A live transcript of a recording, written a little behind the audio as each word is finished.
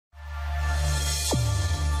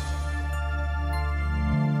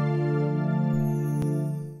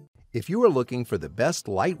If you are looking for the best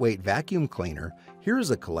lightweight vacuum cleaner, here's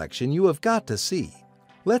a collection you have got to see.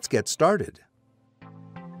 Let's get started.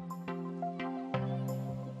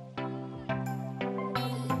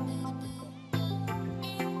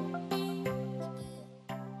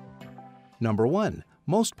 Number 1.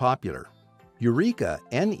 Most popular. Eureka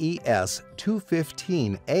NES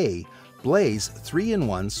 215A Blaze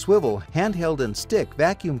 3-in-1 Swivel Handheld and Stick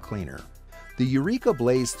Vacuum Cleaner. The Eureka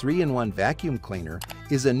Blaze 3-in-1 Vacuum Cleaner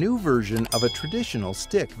is a new version of a traditional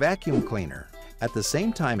stick vacuum cleaner. At the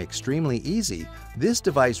same time extremely easy, this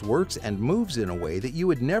device works and moves in a way that you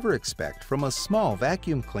would never expect from a small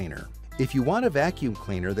vacuum cleaner. If you want a vacuum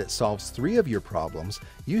cleaner that solves 3 of your problems,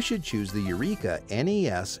 you should choose the Eureka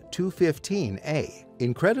NES 215A.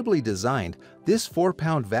 Incredibly designed, this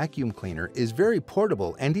 4-pound vacuum cleaner is very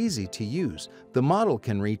portable and easy to use. The model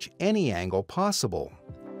can reach any angle possible.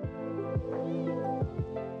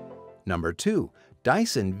 Number 2.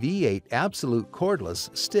 Dyson V8 Absolute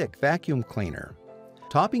Cordless Stick Vacuum Cleaner.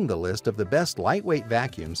 Topping the list of the best lightweight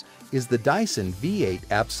vacuums is the Dyson V8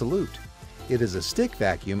 Absolute. It is a stick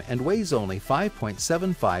vacuum and weighs only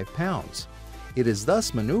 5.75 pounds. It is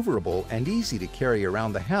thus maneuverable and easy to carry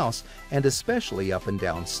around the house and especially up and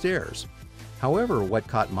down stairs. However, what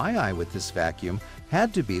caught my eye with this vacuum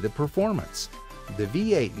had to be the performance. The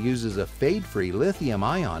V8 uses a fade-free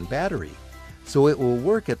lithium-ion battery, so it will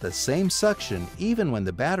work at the same suction even when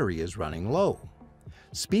the battery is running low.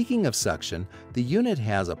 Speaking of suction, the unit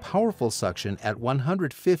has a powerful suction at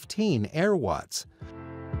 115 air watts.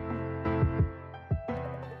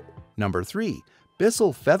 Number 3.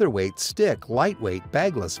 Bissell Featherweight Stick Lightweight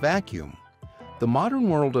Bagless Vacuum. The modern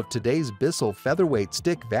world of today's Bissell Featherweight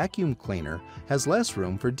Stick Vacuum Cleaner has less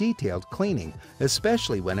room for detailed cleaning,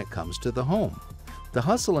 especially when it comes to the home. The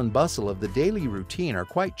hustle and bustle of the daily routine are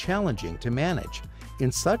quite challenging to manage. In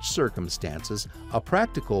such circumstances, a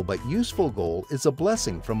practical but useful goal is a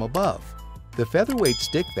blessing from above. The featherweight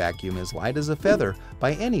stick vacuum is light as a feather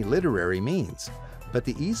by any literary means, but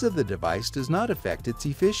the ease of the device does not affect its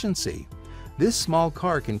efficiency. This small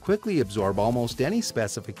car can quickly absorb almost any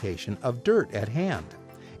specification of dirt at hand.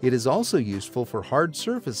 It is also useful for hard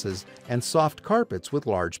surfaces and soft carpets with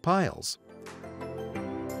large piles.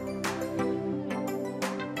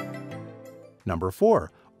 Number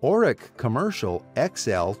 4. Oreck Commercial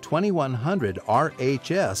XL 2100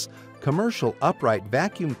 RHS Commercial Upright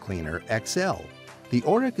Vacuum Cleaner XL. The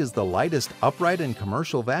Oreck is the lightest upright and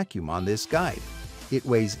commercial vacuum on this guide. It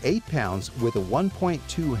weighs 8 pounds with a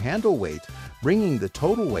 1.2 handle weight, bringing the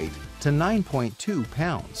total weight to 9.2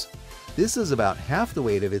 pounds. This is about half the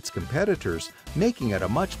weight of its competitors, making it a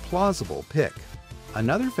much plausible pick.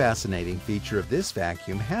 Another fascinating feature of this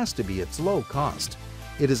vacuum has to be its low cost.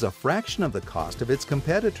 It is a fraction of the cost of its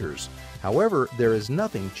competitors. However, there is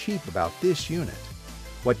nothing cheap about this unit.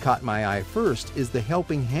 What caught my eye first is the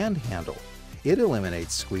helping hand handle. It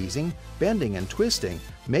eliminates squeezing, bending, and twisting,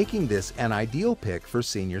 making this an ideal pick for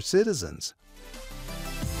senior citizens.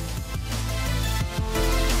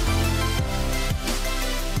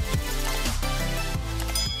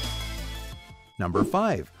 Number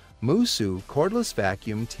 5. Musu Cordless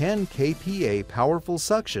Vacuum 10 kPa Powerful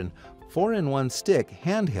Suction 4-in-1 Stick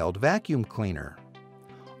Handheld Vacuum Cleaner.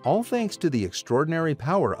 All thanks to the extraordinary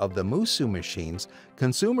power of the Musu machines,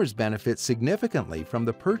 consumers benefit significantly from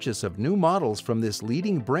the purchase of new models from this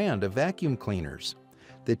leading brand of vacuum cleaners.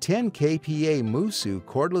 The 10 kPa Musu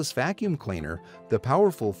Cordless Vacuum Cleaner, the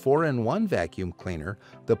powerful 4-in-1 vacuum cleaner,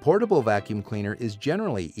 the portable vacuum cleaner is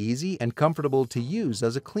generally easy and comfortable to use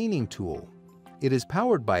as a cleaning tool. It is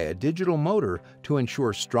powered by a digital motor to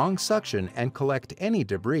ensure strong suction and collect any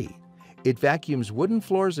debris. It vacuums wooden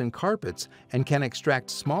floors and carpets and can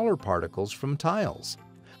extract smaller particles from tiles.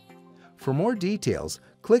 For more details,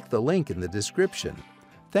 click the link in the description.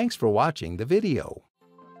 Thanks for watching the video.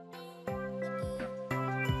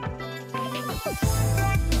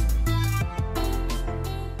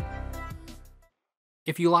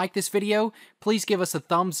 If you like this video, please give us a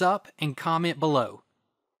thumbs up and comment below.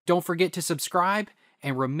 Don't forget to subscribe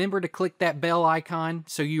and remember to click that bell icon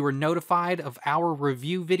so you are notified of our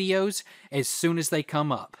review videos as soon as they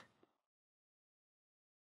come up.